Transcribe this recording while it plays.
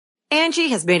Angie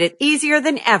has made it easier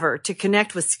than ever to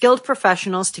connect with skilled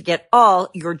professionals to get all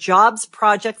your jobs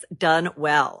projects done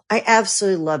well. I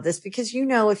absolutely love this because,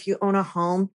 if you own a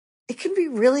home, it can be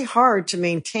really hard to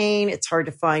maintain. It's hard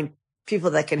to find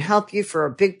people that can help you for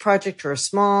a big project or a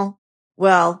small.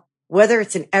 Well, whether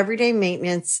it's in everyday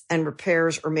maintenance and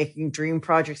repairs or making dream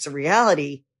projects a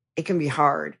reality, it can be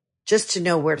hard just to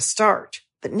know where to start.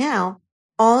 But now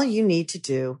all you need to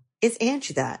do is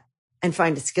Angie that and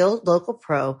find a skilled local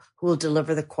pro who will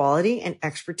deliver the quality and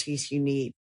expertise you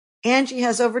need. Angie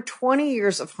has over 20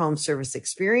 years of home service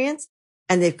experience,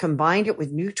 and they've combined it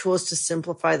with new tools to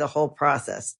simplify the whole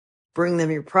process. Bring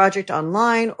them your project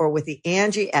online or with the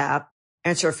Angie app,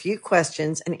 answer a few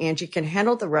questions, and Angie can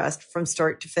handle the rest from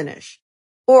start to finish.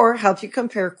 Or help you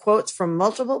compare quotes from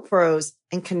multiple pros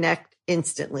and connect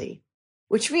instantly,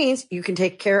 which means you can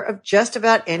take care of just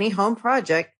about any home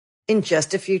project in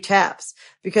just a few taps.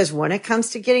 Because when it comes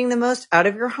to getting the most out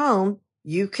of your home,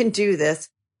 you can do this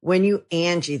when you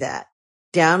Angie that.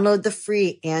 Download the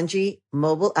free Angie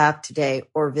mobile app today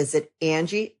or visit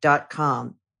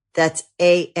Angie.com. That's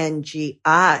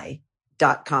ANGI.com.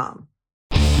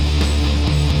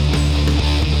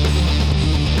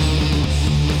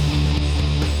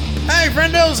 Hey,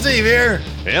 friendo, Steve here.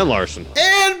 And Larson.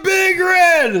 And Big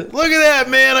Red. Look at that,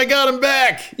 man. I got him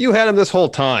back. You had him this whole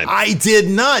time. I did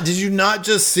not. Did you not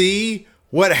just see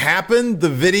what happened? The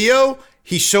video?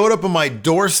 He showed up on my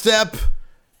doorstep,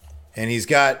 and he's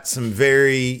got some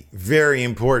very, very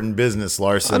important business,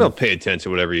 Larson. I don't pay attention to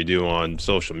whatever you do on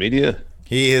social media.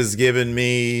 He has given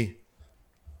me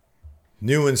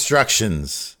new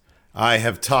instructions. I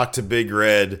have talked to Big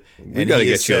Red, and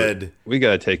he said, we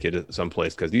got to take you to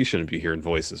someplace because you shouldn't be hearing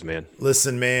voices, man.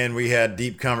 Listen, man, we had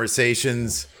deep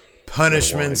conversations.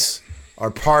 Punishments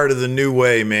are part of the new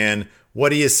way, man. What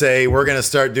do you say? We're going to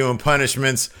start doing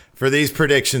punishments for these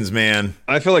predictions, man.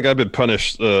 I feel like I've been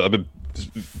punished. I've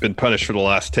been punished for the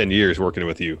last 10 years working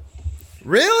with you.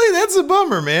 Really? That's a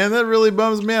bummer, man. That really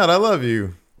bums me out. I love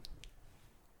you.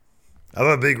 I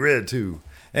love Big Red, too.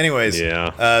 Anyways,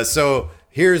 yeah. So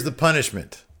here's the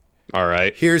punishment. All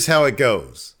right. Here's how it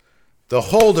goes. The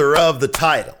holder of the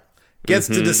title gets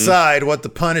to decide what the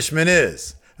punishment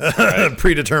is, right.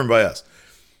 Predetermined by us.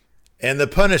 And the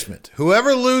punishment,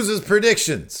 whoever loses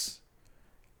predictions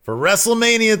for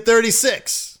WrestleMania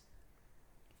 36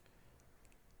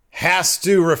 has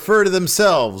to refer to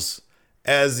themselves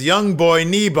as Young Boy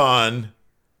Nebon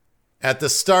at the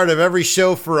start of every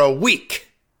show for a week.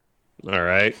 All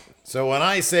right. So when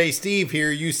I say Steve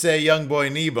here, you say Young Boy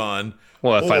Nebon.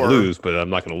 Well, if I lose, but I'm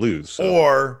not going to lose. So.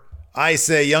 Or I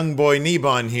say Young Boy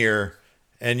Nebon here,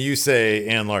 and you say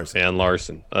Ann Larson. Ann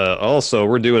Larson. Also,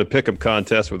 we're doing a pick'em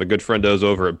contest with a good friendos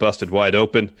over at Busted Wide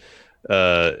Open.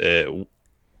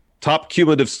 Top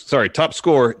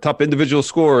individual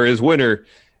scorer is winner,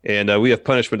 and we have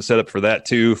punishment set up for that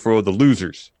too for the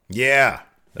losers. Yeah.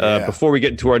 Before we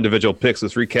get into our individual picks,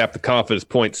 let's recap the confidence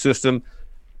point system.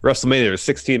 WrestleMania, there's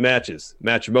 16 matches.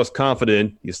 Match you're most confident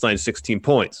in, you assign 16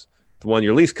 points. The one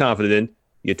you're least confident in,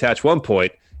 you attach 1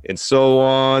 point, and so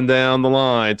on down the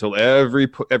line until every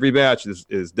match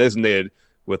is designated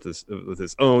with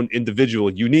his own individual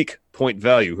unique point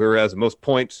value. Whoever has the most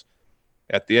points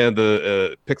at the end of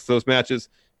the picks those matches,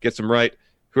 gets them right.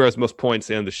 Whoever has the most points at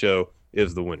the end of the show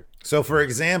is the winner. So, for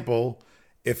example,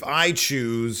 if I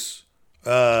choose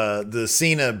the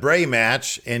Cena Bray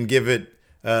match and give it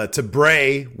to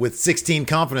Bray with 16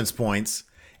 confidence points,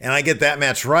 and I get that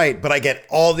match right, but I get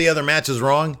all the other matches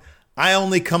wrong, I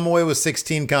only come away with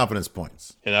 16 confidence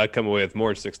points. And I'd come away with more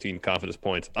than 16 confidence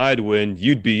points. I'd win.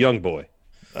 You'd be Young Boy.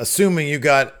 Assuming you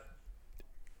got,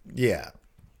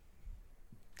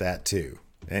 that too.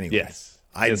 Anyway, yes.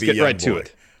 Let's get Young right Boy. to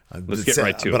it. Let's get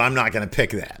right to it. But I'm not going to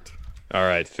pick that. All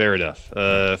right, fair enough.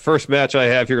 First match I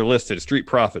have here listed, Street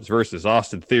Profits versus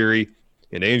Austin Theory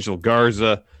and Angel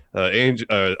Garza.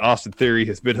 Austin Theory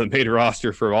has been on the main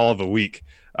roster for all of a week.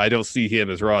 I don't see him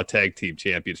as Raw Tag Team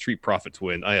Champion. Street Profits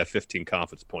win. I have 15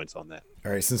 confidence points on that.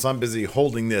 All right, since I'm busy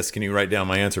holding this, can you write down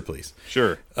my answer, please?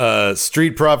 Sure.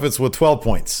 Street Profits with 12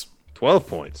 points. 12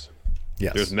 points.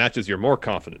 Yes. There's matches you're more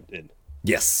confident in.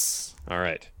 Yes. All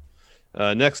right.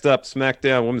 Next up,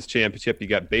 SmackDown Women's Championship. You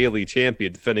got Bayley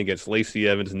champion defending against Lacey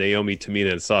Evans, Naomi,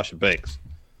 Tamina, and Sasha Banks.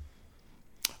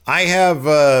 I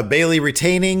have Bayley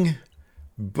retaining,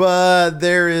 but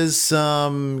there is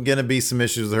going to be some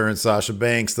issues with her and Sasha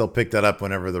Banks. They'll pick that up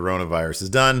whenever the coronavirus is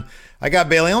done. I got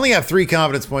Bayley. I only have 3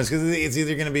 confidence points because it's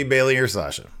either going to be Bayley or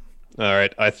Sasha. All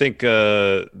right. I think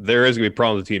there is going to be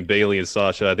problems between Bayley and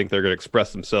Sasha. I think they're going to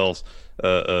express themselves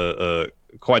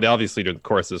quite obviously during the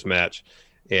course of this match.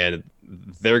 And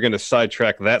they're going to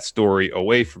sidetrack that story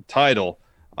away from title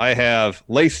I have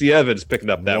Lacey Evans picking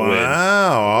up that win.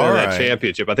 Wow, That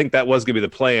championship. I think that was going to be the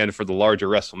plan for the larger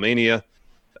WrestleMania.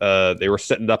 They were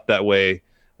setting it up that way.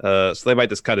 So they might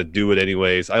just kind of do it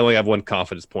anyways. I only have one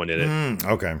confidence point in it.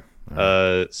 Okay.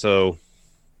 So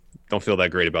don't feel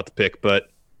that great about the pick, but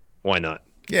why not?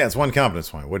 Yeah, it's one confidence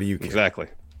point. What do you care? Exactly.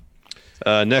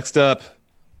 Next up,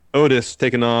 Otis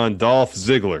taking on Dolph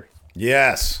Ziggler.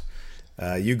 Yes.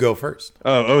 You go first.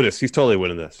 Oh, Otis. He's totally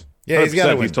winning this. Yeah, he's got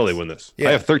to win. He's totally winning this. Yeah.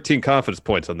 I have 13 confidence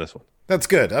points on this one. That's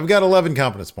good. I've got 11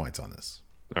 confidence points on this.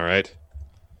 All right.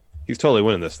 He's totally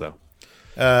winning this, though.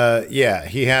 Yeah,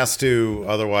 he has to.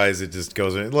 Otherwise, it just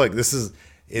goes. Look, this is.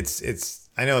 It's.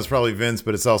 I know it's probably Vince,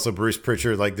 but it's also Bruce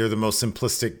Pritchard. Like, they're the most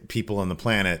simplistic people on the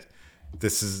planet.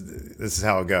 This is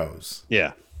how it goes.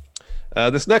 Yeah.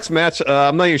 This next match,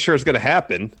 I'm not even sure it's going to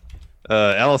happen.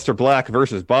 Aleister Black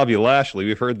versus Bobby Lashley.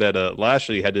 We've heard that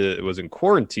Lashley was in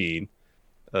quarantine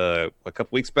a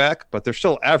couple weeks back, but they're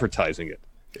still advertising it.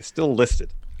 It's still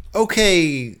listed.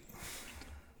 Okay.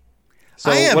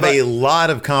 So I have a lot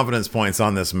of confidence points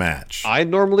on this match. I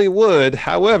normally would.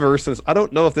 However, since I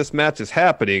don't know if this match is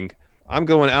happening, I'm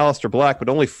going Aleister Black, but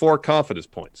only 4 confidence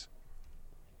points.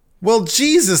 Well,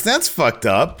 Jesus, that's fucked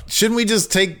up. Shouldn't we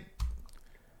just take...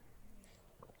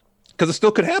 Because it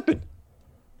still could happen.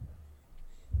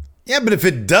 Yeah, but if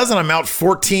it doesn't, I'm out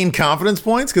 14 confidence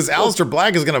points because Aleister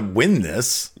Black is going to win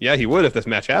this. Yeah, he would if this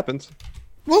match happens.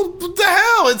 Well, what the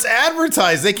hell? It's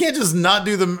advertised. They can't just not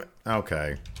do them.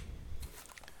 Okay.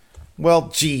 Well,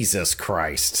 Jesus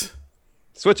Christ.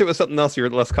 Switch it with something else you're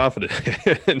less confident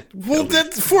in. Well,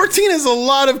 that 14 is a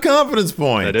lot of confidence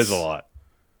points. That is a lot.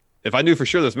 If I knew for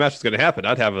sure this match was going to happen,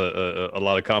 I'd have a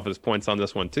lot of confidence points on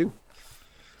this one, too.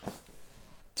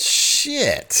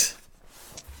 Shit.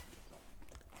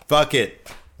 Fuck it.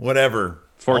 Whatever.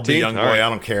 14? Young boy. Right. I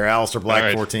don't care. Aleister Black,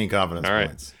 Right. 14 confidence All right.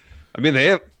 points. I mean,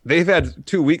 they've had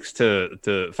 2 weeks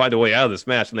to find a way out of this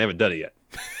match, and they haven't done it yet.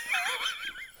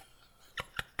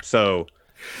 So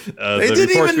they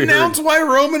didn't even announce why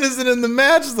Roman isn't in the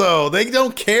match, though. They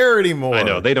don't care anymore. I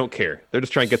know. They don't care. They're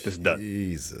just trying to get this done.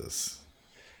 Jesus.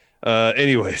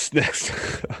 Anyways, next,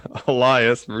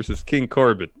 Elias versus King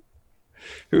Corbin.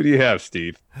 Who do you have,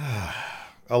 Steve?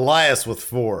 Elias with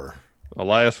 4.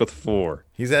 Elias with 4.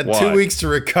 He's had Why? 2 weeks to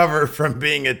recover from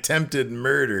being attempted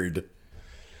murdered.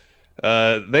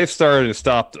 They've started and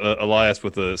stopped Elias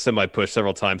with a semi-push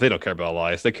several times. They don't care about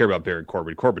Elias. They care about Baron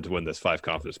Corbin. Corbin to win this 5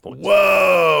 confidence points.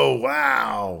 Whoa.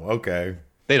 Wow. Okay.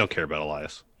 They don't care about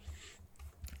Elias.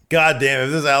 God damn,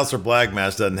 if this Aleister Black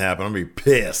match doesn't happen, I'm going to be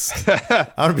pissed. I'm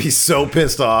going to be so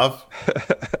pissed off.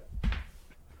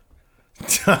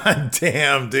 God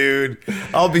damn, dude.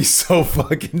 I'll be so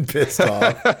fucking pissed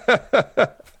off.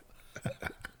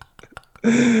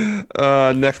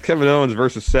 Next, Kevin Owens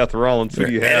versus Seth Rollins. Who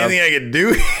do you have? Anything I can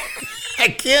do? I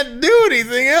can't do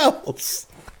anything else.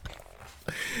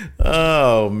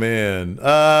 Oh, man.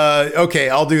 Okay,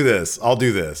 I'll do this. I'm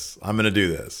going to do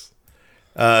this.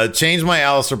 Change my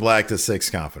Aleister Black to 6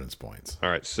 confidence points. All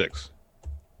right, 6.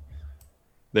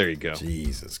 There you go.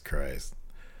 Jesus Christ.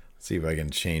 Let's see if I can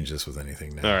change this with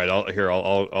anything now. All right,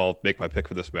 I'll make my pick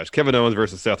for this match. Kevin Owens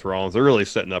versus Seth Rollins. They're really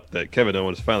setting up that Kevin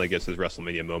Owens finally gets his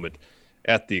WrestleMania moment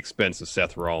at the expense of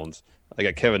Seth Rollins. I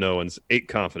got Kevin Owens 8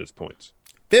 confidence points.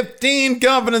 15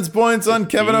 confidence points on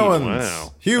Kevin Owens.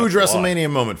 Wow. Huge That's WrestleMania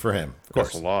moment for him. Of course.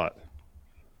 That's a lot.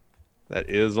 That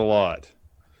is a lot.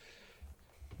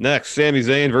 Next, Sami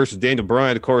Zayn versus Daniel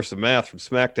Bryan. Of course, the math from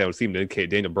SmackDown would seem to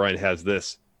indicate Daniel Bryan has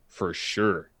this for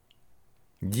sure.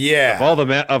 Yeah.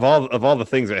 Of all the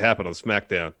things that happened on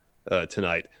SmackDown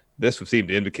tonight, this would seem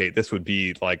to indicate this would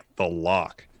be like the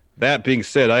lock. That being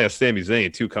said, I have Sami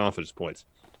Zayn 2 confidence points.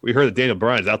 We heard that Daniel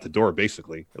Bryan's out the door,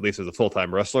 basically, at least as a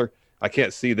full-time wrestler. I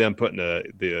can't see them putting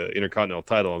the Intercontinental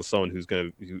title on someone who isn't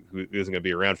going to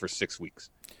be around for 6 weeks.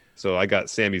 So I got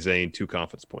Sami Zayn 2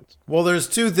 confidence points. Well, there's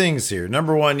 2 things here.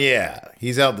 Number 1, yeah,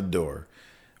 he's out the door.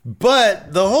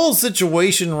 But the whole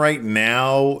situation right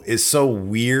now is so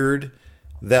weird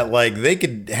that, like, they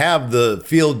could have the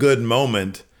feel-good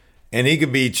moment and he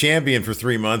could be champion for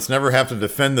 3 months, never have to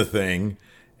defend the thing,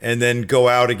 and then go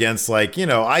out against, like, you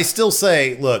know, I still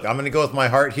say, look, I'm going to go with my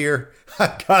heart here.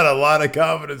 I got a lot of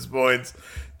confidence points.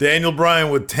 Daniel Bryan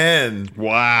with 10.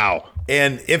 Wow.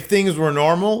 And if things were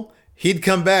normal, he'd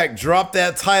come back, drop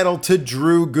that title to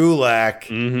Drew Gulak.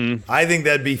 Mm-hmm. I think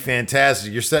that'd be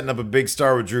fantastic. You're setting up a big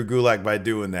star with Drew Gulak by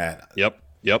doing that. Yep.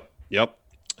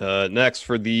 Next,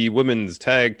 for the Women's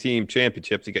Tag Team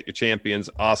Championships, you got your champions,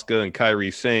 Asuka and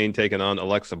Kairi Sane, taking on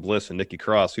Alexa Bliss and Nikki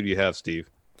Cross. Who do you have, Steve?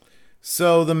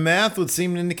 So the math would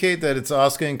seem to indicate that it's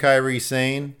Asuka and Kairi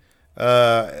Sane.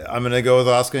 I'm going to go with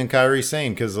Asuka and Kairi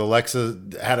Sane because Alexa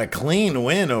had a clean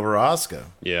win over Asuka.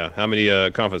 Yeah. How many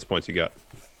confidence points you got?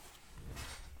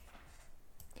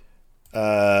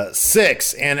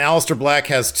 6, and Aleister Black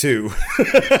has 2.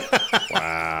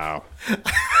 Wow.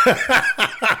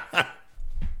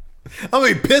 I'm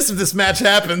going to be pissed if this match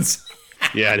happens.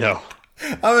 Yeah, I know.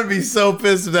 I'm going to be so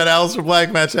pissed if that Aleister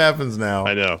Black match happens now.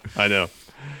 I know.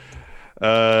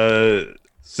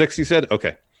 6, you said?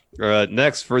 Okay.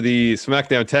 Next, for the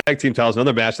SmackDown Tag Team titles,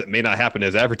 another match that may not happen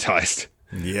as advertised.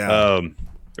 Yeah.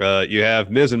 You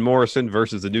have Miz and Morrison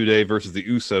versus the New Day versus the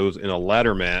Usos in a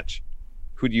ladder match.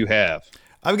 Who do you have?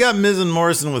 I've got Miz and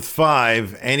Morrison with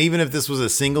 5, and even if this was a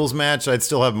singles match, I'd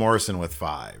still have Morrison with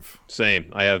 5.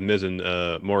 Same. I have Miz and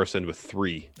Morrison with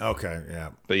 3. Okay, yeah.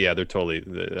 But yeah, they're totally...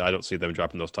 I don't see them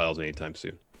dropping those titles anytime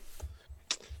soon.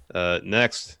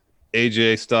 Next,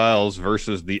 AJ Styles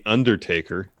versus The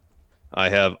Undertaker. I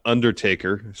have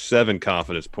Undertaker, 7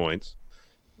 confidence points.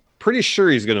 Pretty sure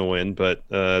he's going to win, but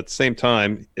at the same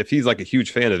time, if he's like a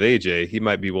huge fan of AJ, he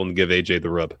might be willing to give AJ the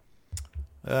rub.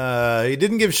 He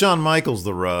didn't give Shawn Michaels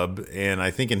the rub, and I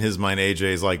think in his mind, AJ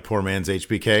is like poor man's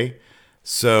HBK.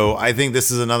 So I think this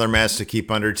is another match to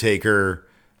keep Undertaker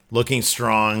looking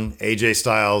strong. AJ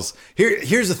Styles.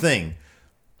 Here's the thing.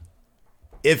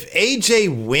 If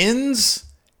AJ wins,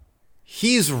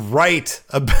 he's right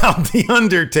about The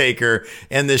Undertaker,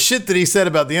 and the shit that he said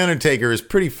about The Undertaker is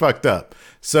pretty fucked up.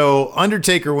 So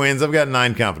Undertaker wins. I've got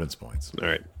 9 confidence points. All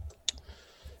right.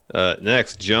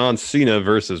 Next, John Cena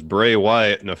versus Bray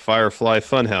Wyatt in a Firefly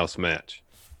Funhouse match.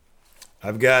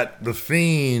 I've got The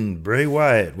Fiend, Bray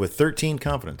Wyatt, with 13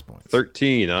 confidence points.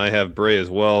 13. I have Bray as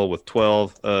well with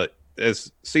 12.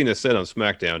 As Cena said on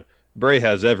SmackDown, Bray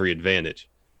has every advantage.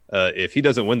 If he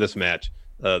doesn't win this match,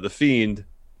 The Fiend,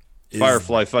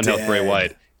 Firefly Funhouse dead. Bray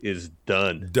Wyatt is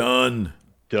done. Done.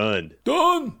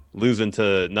 Losing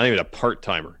to not even a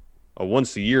part-timer, a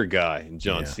once-a-year guy in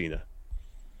John Cena.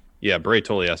 Yeah, Bray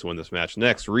totally has to win this match.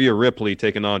 Next, Rhea Ripley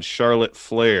taking on Charlotte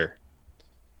Flair.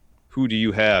 Who do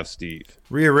you have, Steve?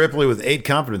 Rhea Ripley with 8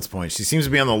 confidence points. She seems to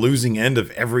be on the losing end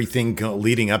of everything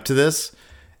leading up to this.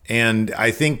 And I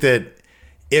think that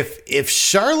if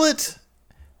Charlotte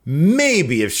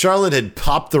had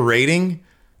popped the rating,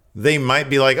 they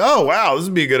might be like, oh, wow, this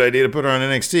would be a good idea to put her on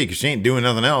NXT because she ain't doing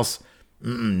nothing else.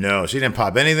 No, she didn't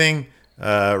pop anything.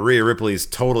 Rhea Ripley's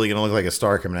totally going to look like a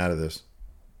star coming out of this.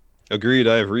 Agreed.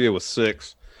 I have Rhea with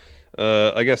 6.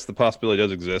 I guess the possibility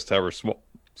does exist. However, small.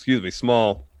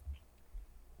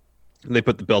 And they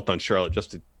put the belt on Charlotte just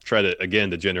to try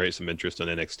to generate some interest on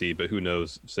NXT. But who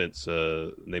knows, since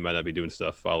they might not be doing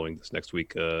stuff following this next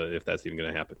week, if that's even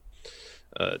going to happen.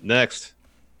 Next,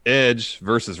 Edge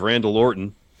versus Randall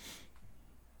Orton.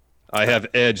 I have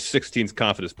Edge 16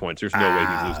 confidence points. There's no way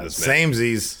he's losing this match.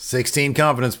 Samesies, 16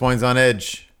 confidence points on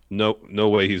Edge. No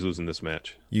way he's losing this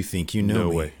match. You think you know No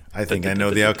me. way. I think I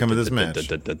know the outcome of this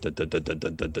match.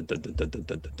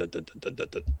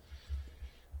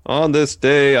 On this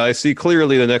day, I see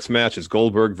clearly the next match is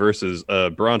Goldberg versus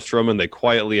Braun Strowman. They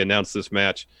quietly announced this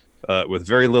match with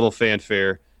very little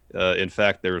fanfare. In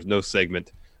fact, there was no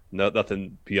segment,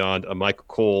 nothing beyond a Michael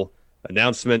Cole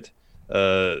announcement,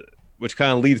 which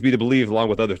kind of leads me to believe, along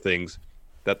with other things,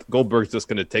 that Goldberg's just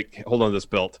going to hold on to this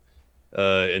belt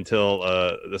until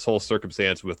this whole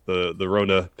circumstance with the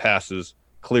Rona passes,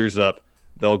 clears up.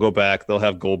 They'll go back. They'll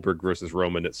have Goldberg versus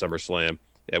Roman at SummerSlam,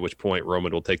 at which point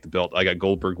Roman will take the belt. I got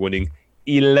Goldberg winning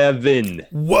 11.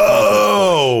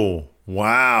 Whoa!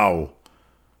 Wow.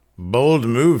 Bold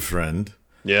move, friend.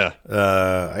 Yeah.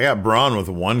 I got Braun with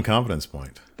 1 confidence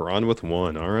point. Braun with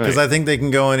 1. All right. Because I think they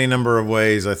can go any number of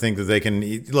ways. I think that they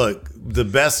can... Look, the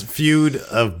best feud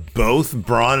of both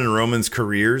Braun and Roman's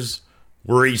careers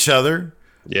were each other.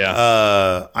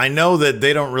 Yeah. I know that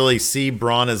they don't really see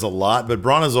Braun as a lot, but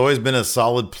Braun has always been a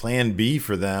solid plan B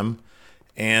for them.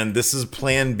 And this is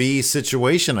plan B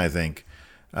situation, I think.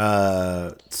 So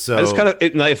I just kind of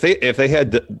if they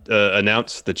had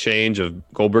announced the change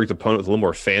of Goldberg's opponent with a little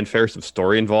more fanfare, some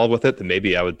story involved with it, then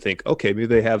maybe I would think, okay, maybe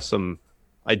they have some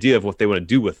idea of what they want to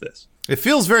do with this. It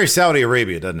feels very Saudi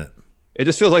Arabia, doesn't it? It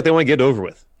just feels like they want to get it over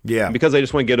with. Yeah. And because they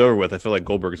just want to get it over with, I feel like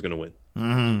Goldberg is going to win.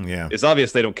 Mm-hmm, yeah. It's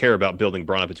obvious they don't care about building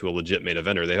Braun up into a legit main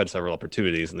eventer. They've had several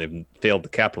opportunities, and they've failed to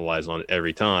capitalize on it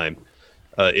every time.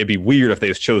 It'd be weird if they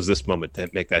just chose this moment to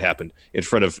make that happen in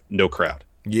front of no crowd.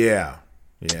 Yeah.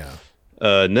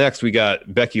 Next, we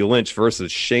got Becky Lynch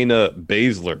versus Shayna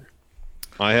Baszler.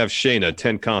 I have Shayna,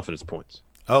 10 confidence points.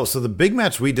 Oh, so the big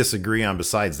match we disagree on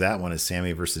besides that one is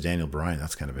Sammy versus Daniel Bryan.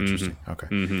 That's kind of interesting. Okay.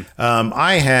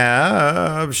 I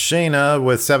have Shayna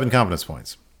with 7 confidence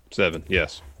points. 7,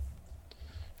 yes.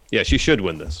 Yeah, she should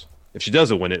win this. If she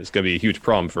doesn't win it, it's going to be a huge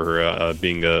problem for her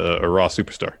being a Raw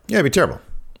superstar. Yeah, it'd be terrible.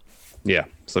 Yeah,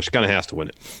 so she kind of has to win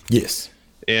it. Yes.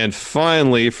 And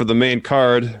finally, for the main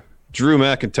card, Drew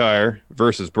McIntyre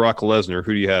versus Brock Lesnar.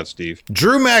 Who do you have, Steve?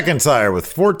 Drew McIntyre with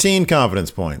 14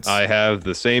 confidence points. I have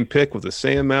the same pick with the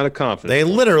same amount of confidence. They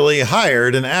literally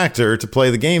hired an actor to play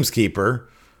the gameskeeper.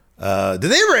 Did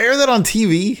they ever air that on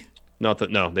TV? No, they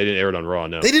didn't air it on Raw,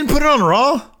 no. They didn't put it on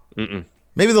Raw? Mm-mm.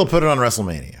 Maybe they'll put it on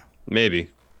WrestleMania. Maybe.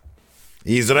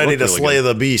 He's ready to slay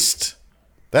the beast.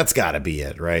 That's got to be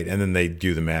it, right? And then they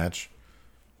do the match.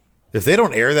 If they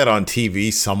don't air that on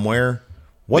TV somewhere,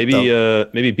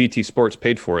 maybe BT Sports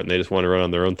paid for it and they just want to run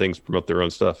on their own things, promote their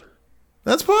own stuff.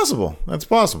 That's possible.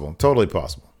 Totally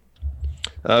possible.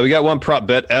 We got one prop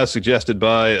bet as suggested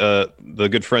by the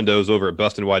good friendos over at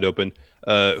Bustin' Wide Open.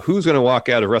 Who's going to walk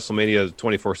out of WrestleMania as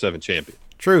 24/7 champion?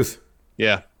 Truth.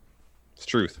 Yeah, it's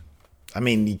Truth. I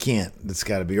mean, you can't. It's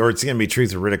got to be, or it's going to be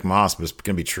Truth or Riddick Moss, but it's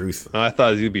going to be Truth. I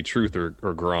thought it would be Truth or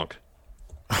Gronk.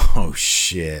 Oh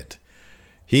shit.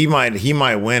 He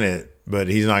might win it, but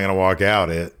he's not going to walk out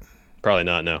it. Probably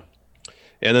not, no.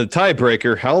 And the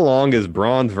tiebreaker, how long is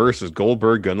Braun versus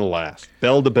Goldberg going to last?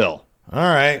 Bell to bell. All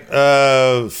right.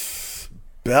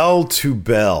 Bell to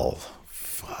bell.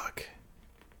 Fuck.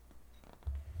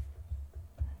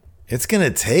 It's going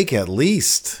to take at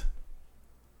least...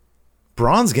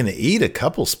 Braun's going to eat a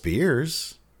couple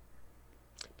spears.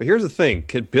 But here's the thing.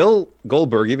 Could Bill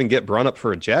Goldberg even get Braun up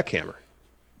for a jackhammer?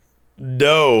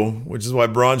 No, which is why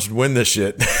Braun should win this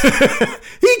shit.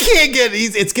 He can't get...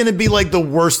 It's going to be like the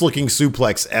worst looking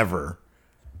suplex ever.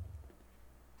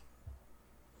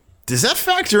 Does that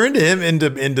factor into him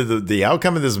into the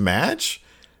outcome of this match?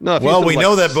 No. Well, we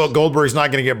know that Goldberg's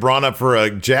not going to get Braun up for a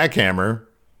jackhammer.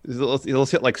 He'll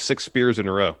hit like 6 spears in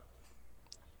a row.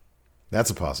 That's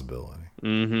a possibility.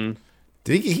 Mm-hmm.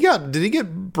 Did he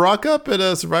get Brock up at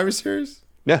a Survivor Series?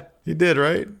 Yeah, he did,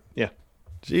 right? Yeah.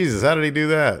 Jesus, how did he do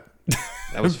that?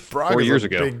 That was Brock 4 years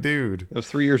ago. Big dude. That was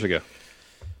 3 years ago.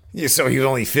 Yeah, so he was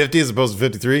only 50 as opposed to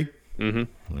 53.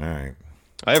 Mm-hmm. All right.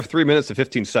 I have 3 minutes and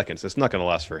 15 seconds. It's not going to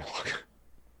last very long.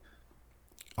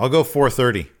 I'll go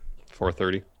 4:30.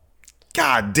 4:30.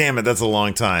 God damn it, that's a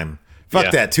long time.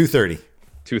 Fuck that. 2:30.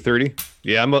 2:30.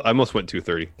 Yeah, I almost went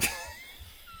 2:30.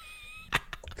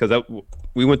 Because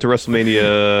we went to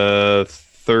WrestleMania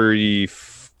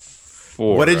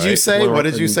 34. What did you say? What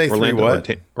did you say? Orlando,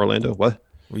 What? Orlando? What?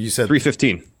 Well, you said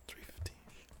 3:15. 3:15.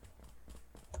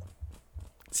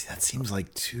 See, that seems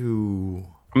like too.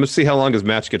 I'm going to see how long his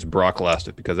match gets Brock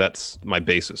lasted because that's my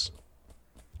basis.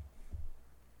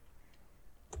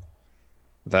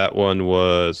 That one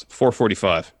was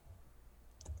 4:45.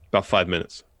 About 5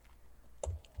 minutes.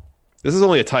 This is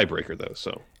only a tiebreaker, though,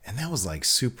 so. And that was like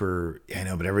super. I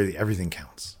know, but everything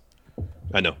counts.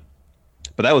 I know.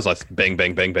 But that was like bang,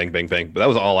 bang, bang, bang, bang, bang. But that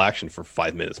was all action for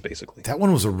 5 minutes, basically. That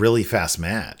one was a really fast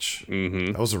match.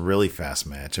 Mm-hmm. That was a really fast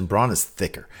match. And Braun is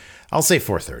thicker. I'll say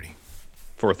 4:30.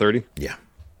 4:30? Yeah.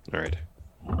 All right.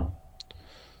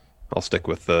 I'll stick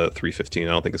with 3:15. I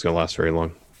don't think it's going to last very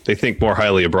long. They think more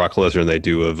highly of Brock Lesnar than they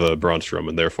do of Braun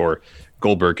Strowman. Therefore,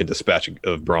 Goldberg can dispatch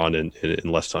of Braun in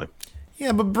less time.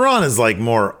 Yeah, but Braun is like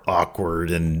more awkward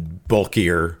and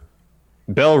bulkier.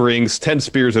 Bell rings, 10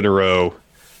 spears in a row.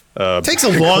 Takes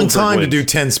a long time to do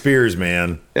 10 spears,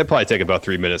 man. It'd probably take about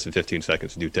 3 minutes and 15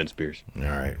 seconds to do 10 spears. All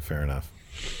right, fair enough.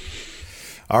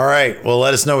 All right, well,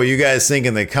 let us know what you guys think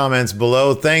in the comments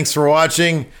below. Thanks for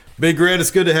watching. Big Red,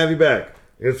 it's good to have you back.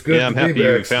 It's good. Yeah, I'm happy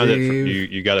you found Steve.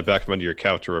 it. You got it back from under your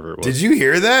couch or wherever it was. Did you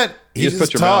hear that? He You just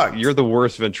put your talked. mouth. You're the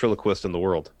worst ventriloquist in the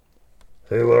world.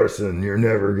 Hey Larson, you're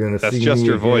never gonna That's see just me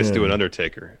your voice again. doing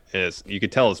Undertaker. And you can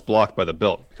tell it's blocked by the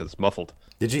belt because it's muffled.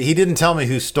 Did you? He didn't tell me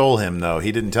who stole him, though.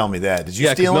 He didn't tell me that. Did you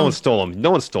Yeah, because steal no him? one stole him.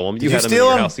 No one stole him. You you had him in steal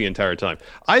your him? house the entire time.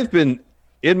 I've been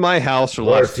in my house for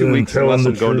the last 2 Larson, weeks tell unless him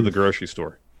I'm the going to the truth. grocery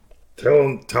store.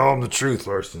 Tell him the truth,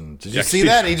 Larson. Did you see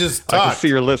that? He just I can talked. see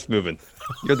your lips moving.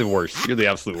 You're the worst. You're the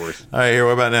absolute worst. All right, here.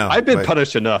 What about now? I've been Wait.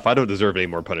 punished enough. I don't deserve any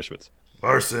more punishments.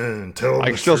 Larson, tell him I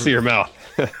the can still truth. see your mouth.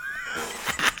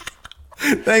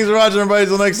 Thanks for watching, everybody.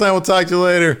 Until next time, we'll talk to you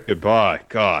later. Goodbye.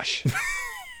 Gosh.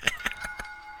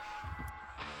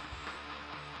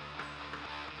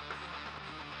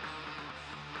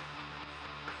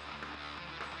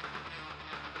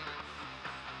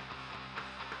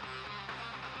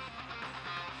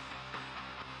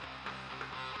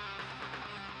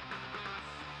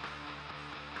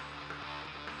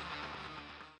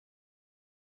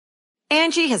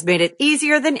 Angie has made it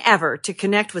easier than ever to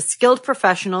connect with skilled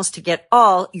professionals to get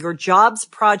all your jobs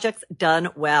projects done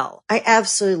well. I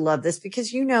absolutely love this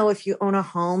because, if you own a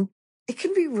home, it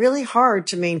can be really hard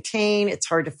to maintain. It's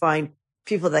hard to find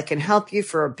People that can help you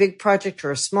for a big project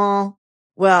or a small.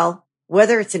 Well,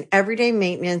 whether it's in everyday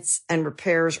maintenance and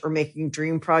repairs or making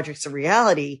dream projects a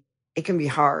reality, it can be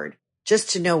hard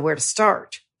just to know where to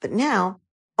start. But now,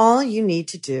 all you need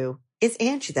to do is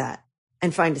Angie that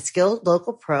and find a skilled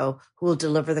local pro who will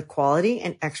deliver the quality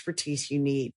and expertise you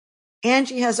need.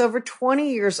 Angie has over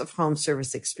 20 years of home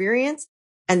service experience,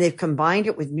 and they've combined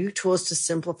it with new tools to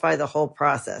simplify the whole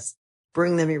process.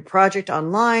 Bring them your project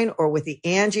online or with the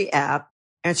Angie app,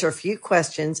 answer a few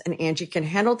questions, and Angie can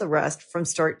handle the rest from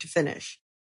start to finish.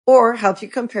 Or help you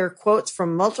compare quotes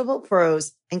from multiple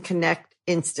pros and connect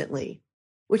instantly,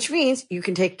 which means you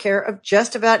can take care of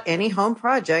just about any home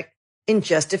project in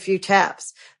just a few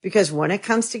taps. Because when it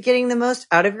comes to getting the most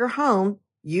out of your home,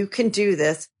 you can do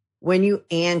this when you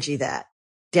Angie that.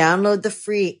 Download the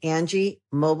free Angie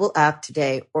mobile app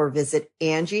today or visit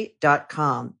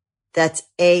Angie.com. That's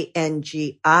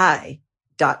ANGI.com.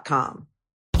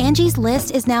 Angie's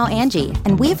List is now Angie,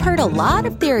 and we've heard a lot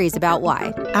of theories about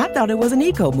why. I thought it was an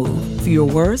eco move.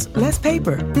 Fewer words, less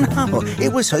paper. No,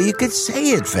 it was so you could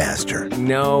say it faster.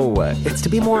 No, it's to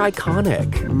be more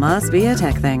iconic. Must be a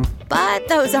tech thing. But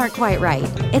those aren't quite right.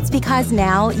 It's because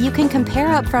now you can compare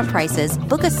upfront prices,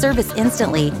 book a service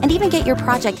instantly, and even get your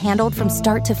project handled from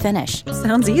start to finish.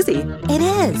 Sounds easy. It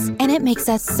is, and it makes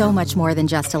us so much more than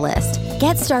just a list.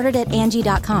 Get started at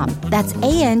Angie.com. That's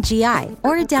ANGI,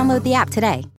 or download the app today.